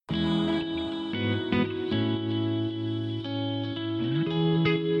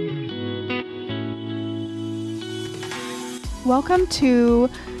Welcome to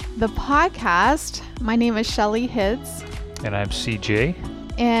the podcast. My name is Shelly Hitz. And I'm CJ.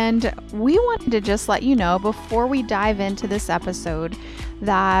 And we wanted to just let you know before we dive into this episode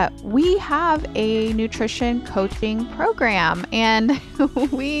that we have a nutrition coaching program and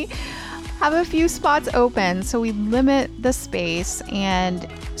we have a few spots open. So we limit the space. And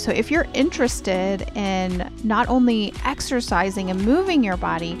so if you're interested in not only exercising and moving your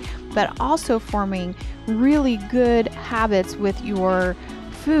body, but also forming really good habits with your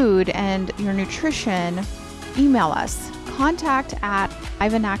food and your nutrition, email us. Contact at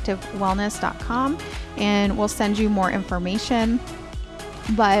liveandactivewellness.com and we'll send you more information.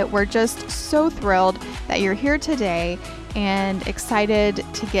 But we're just so thrilled that you're here today and excited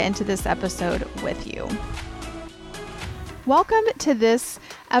to get into this episode with you. Welcome to this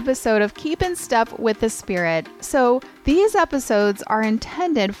episode of Keep in Step with the Spirit. So these episodes are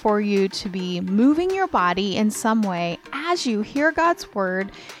intended for you to be moving your body in some way as you hear God's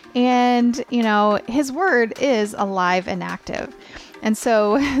word. And, you know, his word is alive and active. And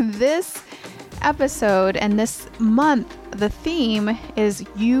so this episode and this month, the theme is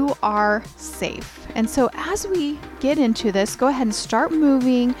You Are Safe. And so as we get into this, go ahead and start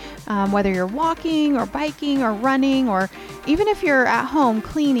moving, whether you're walking or biking or running, or even if you're at home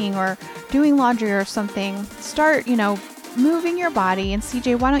cleaning or doing laundry or something, start, moving your body. And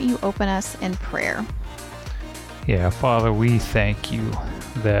CJ, why don't you open us in prayer? Yeah, Father, we thank you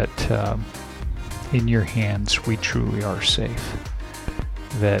that in your hands we truly are safe,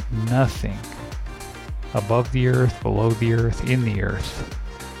 that nothing above the earth, below the earth, in the earth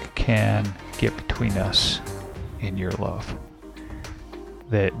can get between us and your love,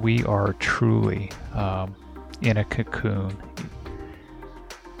 that we are truly in a cocoon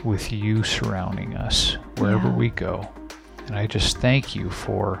with you surrounding us wherever we go. And I just thank you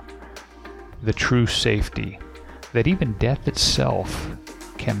for the true safety that even death itself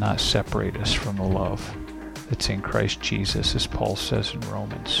cannot separate us from the love that's in Christ Jesus, as Paul says in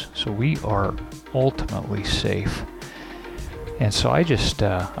Romans. So we are ultimately safe. And so I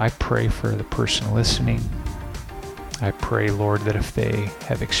pray for the person listening. I pray, Lord, that if they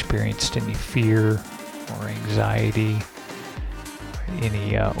have experienced any fear or anxiety,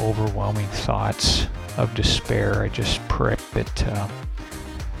 any overwhelming thoughts of despair, I just pray that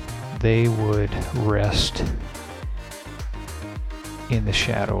they would rest in the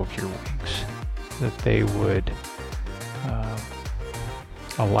shadow of your wings, that they would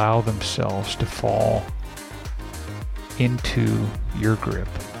allow themselves to fall into your grip,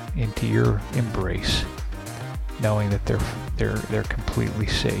 into your embrace, knowing that they're completely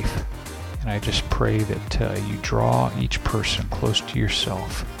safe. And I just pray that you draw each person close to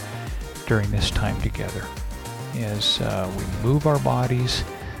yourself during this time together as we move our bodies,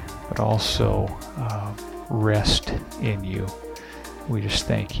 but also rest in you. We just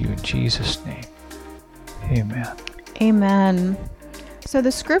thank you in Jesus' name. Amen. Amen. So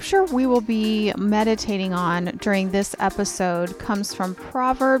the scripture we will be meditating on during this episode comes from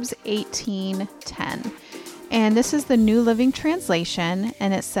Proverbs 18:10. And this is the New Living Translation,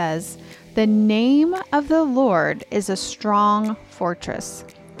 and it says, "The name of the Lord is a strong fortress.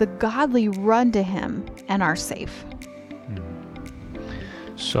 The godly run to him and are safe."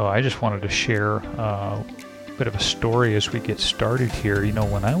 So I just wanted to share a bit of a story as we get started here.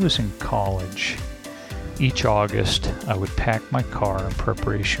 When I was in college, each August I would pack my car in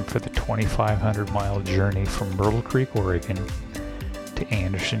preparation for the 2,500-mile journey from Myrtle Creek, Oregon to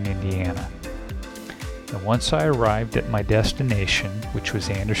Anderson, Indiana. And once I arrived at my destination, which was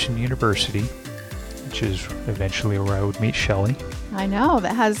Anderson University, which is eventually where I would meet Shelly. I know,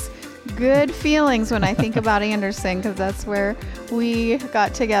 that has good feelings when I think about Anderson, because that's where we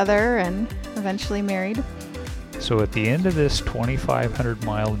got together and eventually married. So at the end of this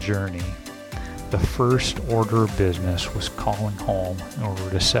 2,500-mile journey, the first order of business was calling home in order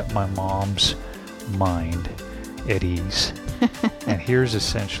to set my mom's mind at ease. And here's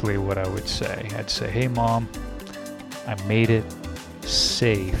essentially what I would say. I'd say, "Hey, Mom, I made it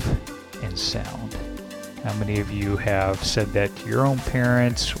safe and sound." How many of you have said that to your own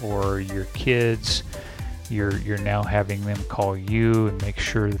parents or your kids? You're now having them call you and make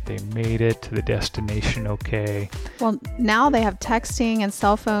sure that they made it to the destination okay. Well, now they have texting and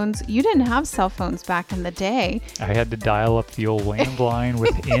cell phones. You didn't have cell phones back in the day. I had to dial up the old landline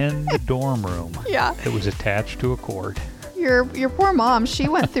within the dorm room. Yeah. It was attached to a cord. Your poor mom, she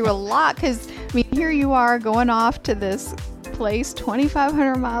went through a lot, because, here you are going off to this place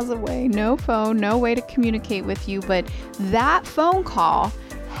 2,500 miles away, no phone, no way to communicate with you, but that phone call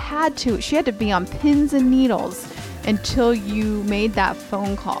she had to be on pins and needles until you made that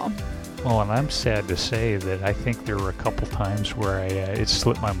phone call. Well, and I'm sad to say that I think there were a couple times where it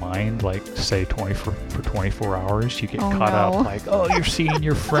slipped my mind, like say 24 hours, you get caught up, like, oh, you're seeing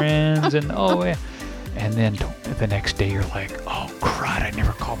your friends, and and then the next day you're like, oh crud, I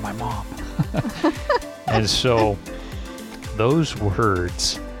never called my mom. And so those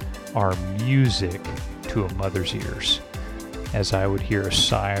words are music to a mother's ears, as I would hear a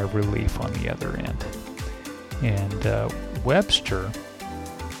sigh of relief on the other end. And Webster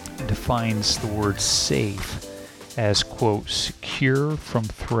defines the word safe as, quote, secure from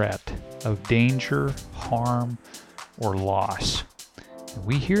threat of danger, harm, or loss.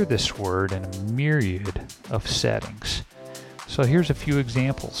 We hear this word in a myriad of settings. So here's a few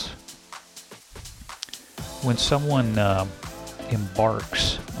examples. When someone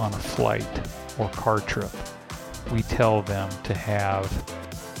embarks on a flight or car trip, we tell them to have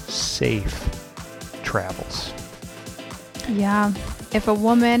safe travels. Yeah. If a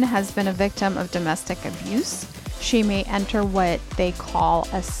woman has been a victim of domestic abuse, she may enter what they call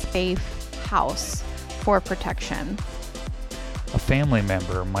a safe house for protection. A family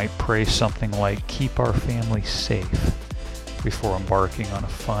member might pray something like, keep our family safe, before embarking on a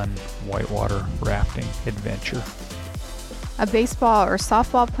fun whitewater rafting adventure. A baseball or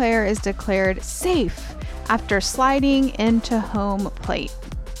softball player is declared safe after sliding into home plate.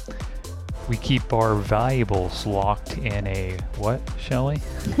 We keep our valuables locked in a what, Shelley?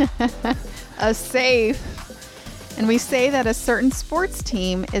 A safe. And we say that a certain sports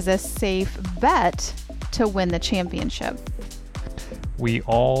team is a safe bet to win the championship. We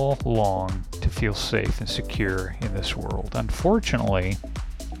all long to feel safe and secure in this world. Unfortunately,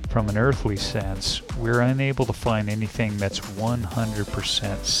 from an earthly sense, we're unable to find anything that's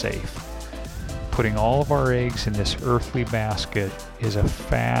 100% safe. Putting all of our eggs in this earthly basket is a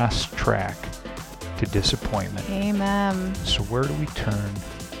fast track to disappointment. Amen. So where do we turn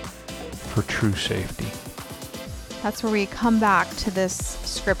for true safety? That's where we come back to this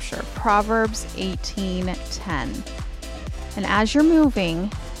scripture, Proverbs 18:10. And as you're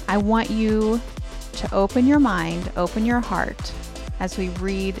moving, I want you to open your mind, open your heart as we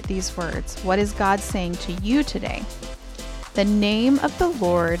read these words. What is God saying to you today? The name of the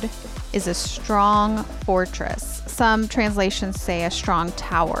Lord is a strong fortress. Some translations say a strong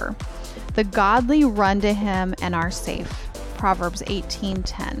tower. The godly run to him and are safe. Proverbs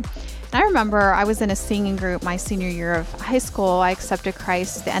 18:10. I remember I was in a singing group my senior year of high school. I accepted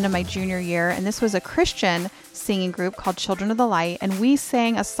Christ at the end of my junior year, and this was a Christian singing group called Children of the Light, and we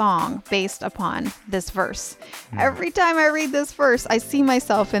sang a song based upon this verse. Every time I read this verse, I see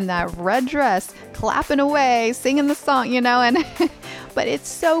myself in that red dress, clapping away, singing the song, and but it's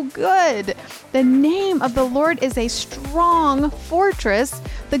so good. The name of the Lord is a strong fortress.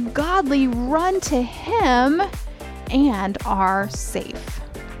 The godly run to him and are safe.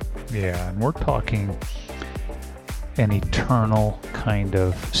 Yeah, and we're talking an eternal kind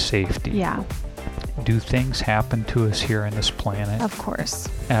of safety. Yeah. Do things happen to us here on this planet? Of course.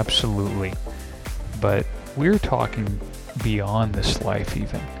 Absolutely. But we're talking beyond this life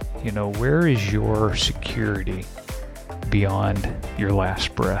even. Where is your security beyond your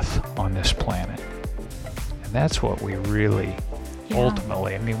last breath on this planet? And that's what we really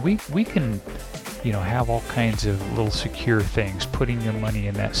ultimately, we can have all kinds of little secure things, putting your money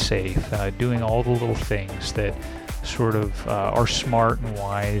in that safe, doing all the little things that sort of are smart and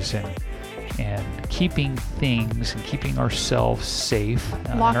wise, and keeping things and keeping ourselves safe,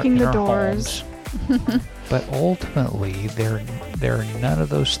 locking in the our doors. Homes. But ultimately, there are none of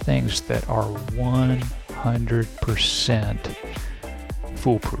those things that are 100%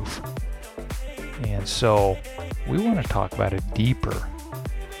 foolproof. And so we want to talk about it deeper.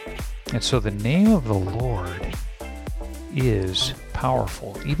 And so the name of the Lord is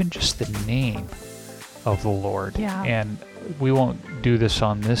powerful, even just the name of the Lord. Yeah. And we won't do this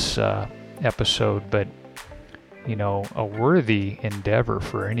on this episode, but a worthy endeavor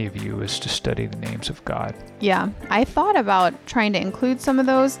for any of you is to study the names of God. Yeah, I thought about trying to include some of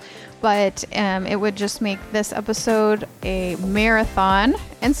those, but it would just make this episode a marathon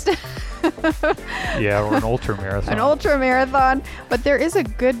instead. Yeah, or an ultra marathon. An ultra marathon. But there is a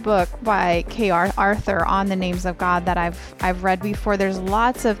good book by Kay Arthur on the names of God that I've read before. There's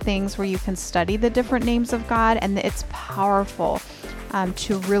lots of things where you can study the different names of God, and it's powerful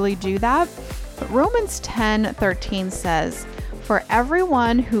to really do that. But Romans 10:13 says, "For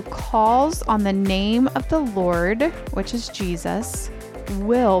everyone who calls on the name of the Lord," which is Jesus,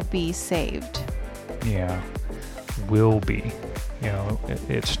 "will be saved." Yeah, will be.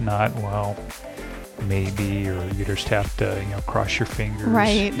 It's not, well, maybe, or you just have to, cross your fingers,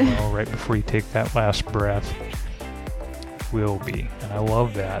 right? Right before you take that last breath. will be. And I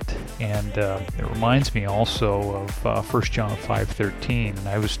love that. And it reminds me also of 1 John 5:13. And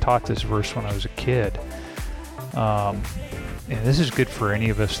I was taught this verse when I was a kid. And this is good for any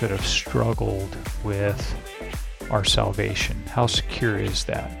of us that have struggled with our salvation. How secure is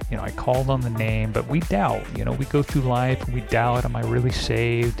that? You know, I called on the name, but we doubt. You know, we go through life and we doubt, am I really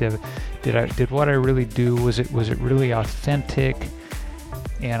saved? Did what I really do? Was it really authentic?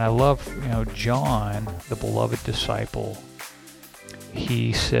 And I love, you know, John, the beloved disciple.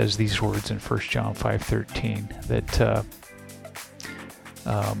 He says these words in 1 John 5:13 that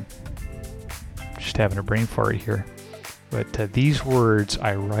just having a brain fart here. But these words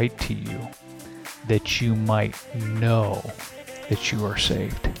I write to you that you might know that you are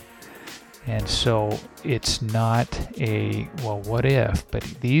saved. And so it's not a, well, what if? But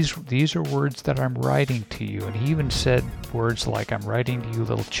these are words that I'm writing to you. And he even said words like, I'm writing to you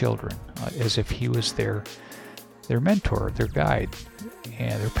little children, as if he was their mentor, their guide,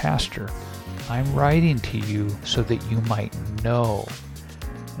 and their pastor. I'm writing to you so that you might know.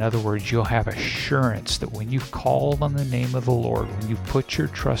 In other words, you'll have assurance that when you've called on the name of the Lord, when you've put your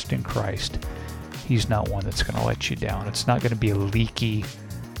trust in Christ, He's not one that's going to let you down. It's not going to be a leaky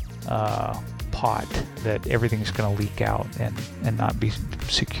pot that everything's going to leak out and not be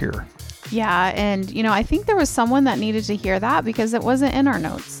secure. Yeah, and you know, I think there was someone that needed to hear that because it wasn't in our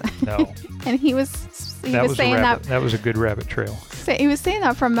notes. No. And he was saying that. That was a good rabbit trail. He was saying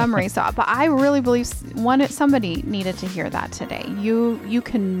that from memory, but I really believe somebody needed to hear that today. You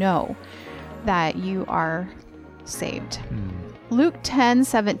can know that you are saved. Luke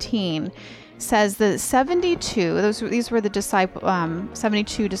 10:17 says the 72, these were the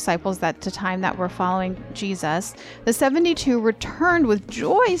 72 disciples that at the time that were following Jesus. The 72 returned with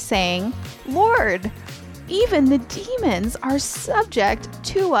joy, saying, Lord, even the demons are subject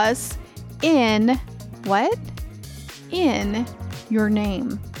to us in what? In your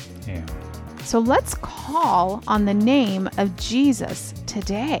name. Yeah. So let's call on the name of Jesus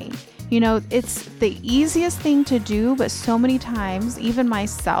today. You know, it's the easiest thing to do, but so many times, even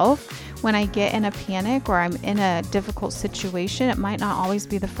myself, when I get in a panic or I'm in a difficult situation, it might not always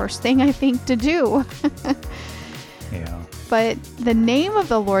be the first thing I think to do. Yeah. But the name of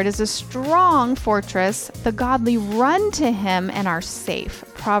the Lord is a strong fortress. The godly run to him and are safe.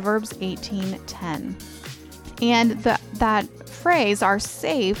 Proverbs 18:10. And that phrase, are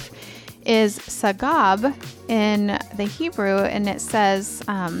safe, is sagab in the Hebrew, and it says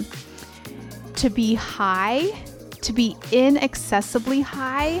to be high, to be inaccessibly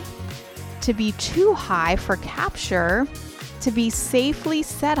high, to be too high for capture, to be safely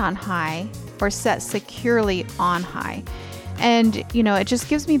set on high, or set securely on high. And, you know, it just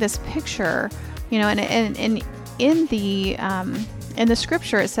gives me this picture, you know, and in the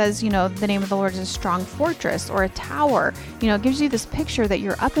scripture, it says, you know, the name of the Lord is a strong fortress or a tower. You know, it gives you this picture that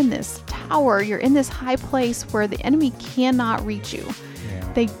you're up in this tower, you're in this high place where the enemy cannot reach you.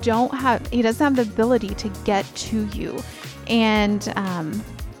 Yeah. He doesn't have the ability to get to you. And,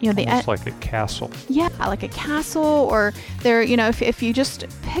 you know, almost like a castle. Yeah, like a castle, or there, you know, if you just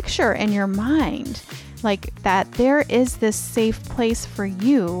picture in your mind, like that there is this safe place for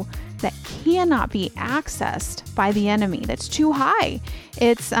you that cannot be accessed by the enemy. That's too high.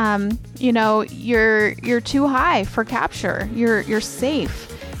 It's, you know, you're too high for capture. You're safe.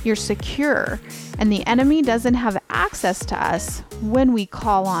 You're secure. And the enemy doesn't have access to us when we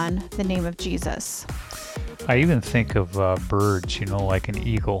call on the name of Jesus. I even think of birds, you know, like an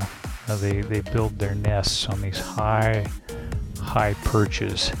eagle. They build their nests on these high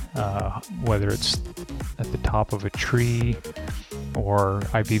perches, whether it's at the top of a tree, or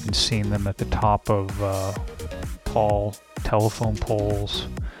I've even seen them at the top of tall telephone poles.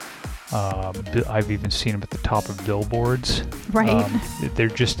 I've even seen them at the top of billboards. Right. They're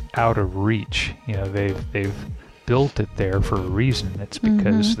just out of reach. You know, they've built it there for a reason. It's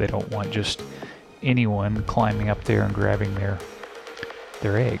because they don't want just anyone climbing up there and grabbing their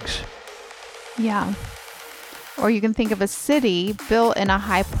eggs. Yeah. Or you can think of a city built in a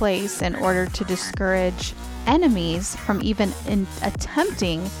high place in order to discourage enemies from even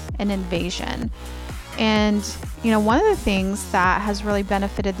attempting an invasion. And, you know, one of the things that has really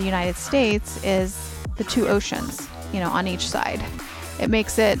benefited the United States is the two oceans, you know, on each side. It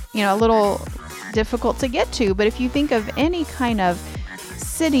makes it, you know, a little difficult to get to. But if you think of any kind of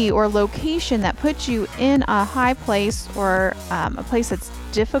city or location that puts you in a high place or a place that's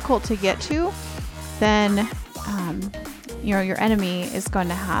difficult to get to, then you know, your enemy is going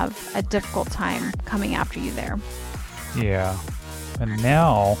to have a difficult time coming after you there. Yeah. And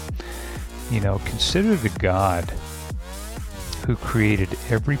now, you know, consider the God who created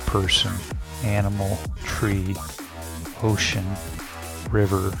every person, animal, tree, ocean,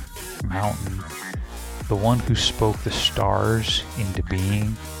 river, mountain, the one who spoke the stars into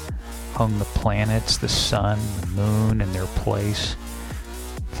being, hung the planets, the sun, the moon in their place.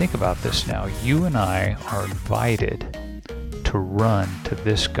 Think about this now. You and I are invited to run to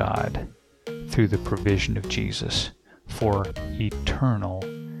this God through the provision of Jesus for eternal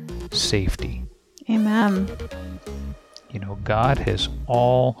safety. Amen. You know, God has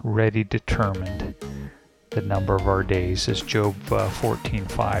already determined the number of our days, as Job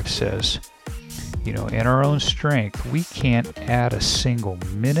 14:5 says. You know, in our own strength, we can't add a single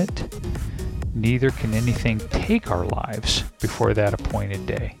minute, neither can anything take our lives before that appointed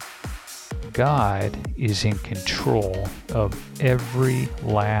day. God is in control of every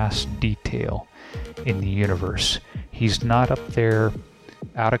last detail in the universe. He's not up there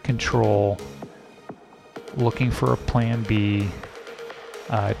out of control, looking for a plan B,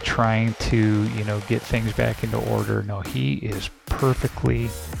 trying to, get things back into order. No, he is perfectly,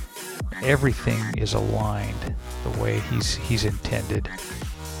 everything is aligned the way he's intended.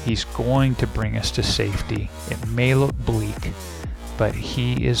 He's going to bring us to safety. It may look bleak, but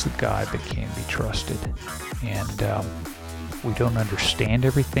he is the God that can be trusted. And we don't understand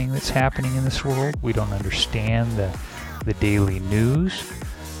everything that's happening in this world. We don't understand the daily news.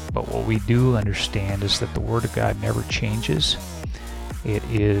 But what we do understand is that the Word of God never changes. It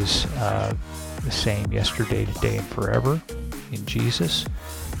is the same yesterday, today, and forever in Jesus.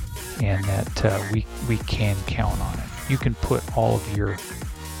 And that we can count on it. You can put all of your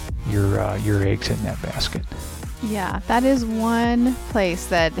eggs in that basket. Yeah, that is one place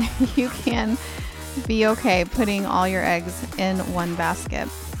that you can be okay putting all your eggs in one basket.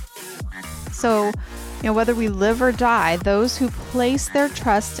 So, whether we live or die, those who place their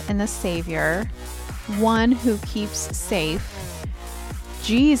trust in the Savior, one who keeps safe,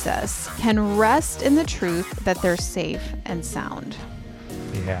 Jesus, can rest in the truth that they're safe and sound.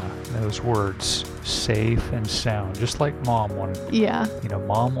 Yeah, those words, safe and sound, just like Mom wanted. Yeah.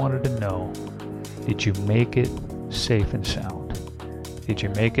 Mom wanted to know, did you make it safe and sound? Did you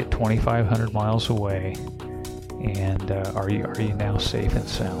make it 2,500 miles away? And are you now safe and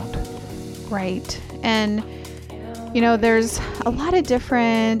sound? Right. And, there's a lot of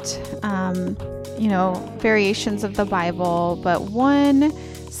different, variations of the Bible, but one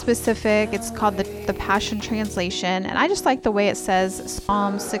specific, it's called the Passion Translation. And I just like the way it says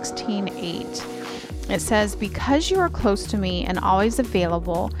Psalm 16:8. It says, "Because you are close to me and always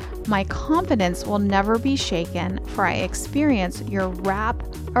available, my confidence will never be shaken, for I experience your wrap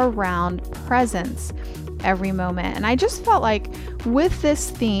around presence every moment." And I just felt like with this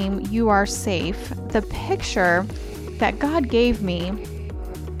theme, you are safe, the picture that God gave me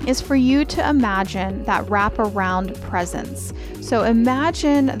is for you to imagine that wraparound presence. So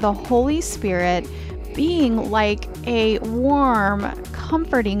imagine the Holy Spirit being like a warm,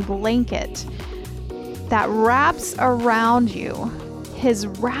 comforting blanket that wraps around you. His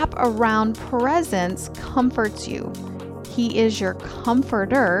wrap-around presence comforts you. He is your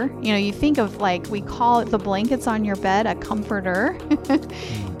comforter. You think of we call the blankets on your bed a comforter,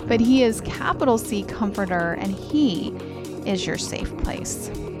 but he is capital C comforter, and he is your safe place.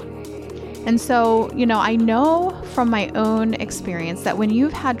 And so, I know from my own experience that when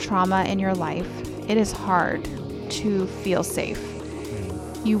you've had trauma in your life, it is hard to feel safe.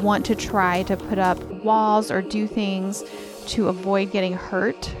 You want to try to put up walls or do things to avoid getting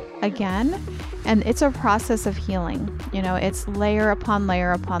hurt again. And it's a process of healing. It's layer upon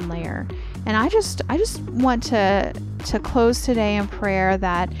layer upon layer. And I just want to close today in prayer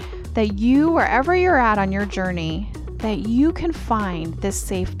that you, wherever you're at on your journey, that you can find this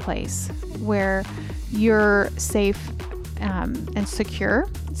safe place where you're safe and secure,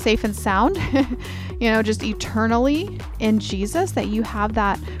 safe and sound, just eternally in Jesus, that you have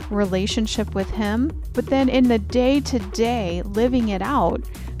that relationship with him. But then in the day-to-day, living it out,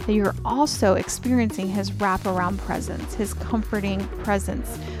 that you're also experiencing his wraparound presence, his comforting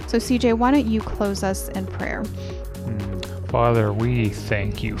presence. So CJ, why don't you close us in prayer? Father, we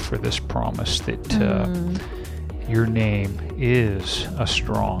thank you for this promise that your name is a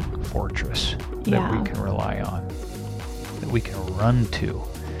strong fortress that we can rely on, that we can run to.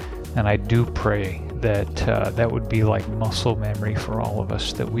 And I do pray that that would be like muscle memory for all of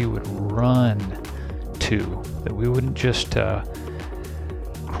us, that we would run to, that we wouldn't just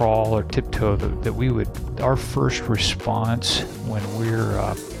crawl or tiptoe, that we would, our first response when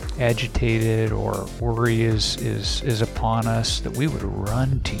we're agitated or worry is upon us, that we would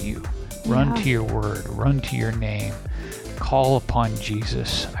run to you. Run to your word, run to your name, call upon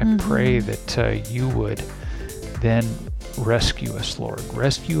Jesus. I pray that you would then rescue us, Lord.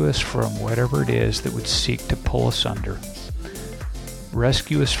 Rescue us from whatever it is that would seek to pull us under.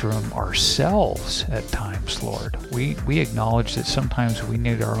 Rescue us from ourselves at times, Lord. We acknowledge that sometimes we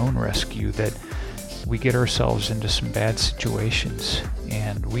need our own rescue, that we get ourselves into some bad situations,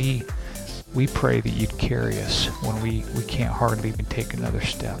 and we pray that you'd carry us when we can't hardly even take another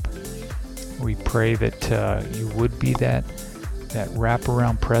step. We pray that you would be that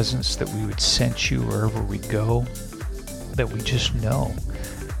wraparound presence, that we would sense you wherever we go, that we just know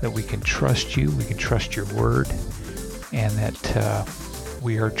that we can trust you, we can trust your word, and that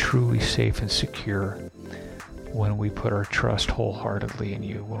we are truly safe and secure when we put our trust wholeheartedly in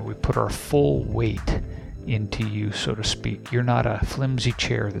you, when we put our full weight into you, so to speak. You're not a flimsy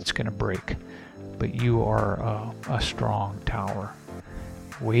chair that's going to break, but you are a strong tower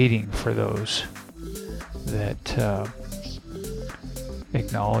waiting for those that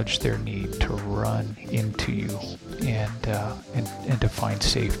acknowledge their need to run into you and to find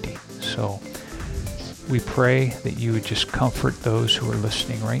safety. So we pray that you would just comfort those who are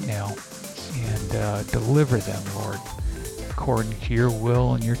listening right now and deliver them, Lord, according to your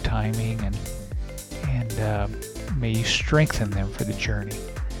will and your timing, and may you strengthen them for the journey.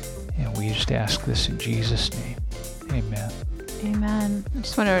 And we just ask this in Jesus' name. Amen. Amen. I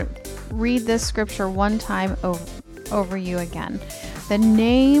just want to read this scripture one time over you again. The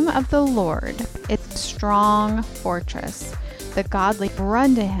name of the Lord is a strong fortress. The godly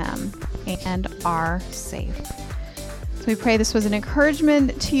run to him and are safe. So we pray this was an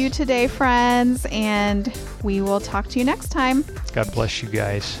encouragement to you today, friends, and we will talk to you next time. God bless you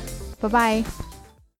guys. Bye-bye.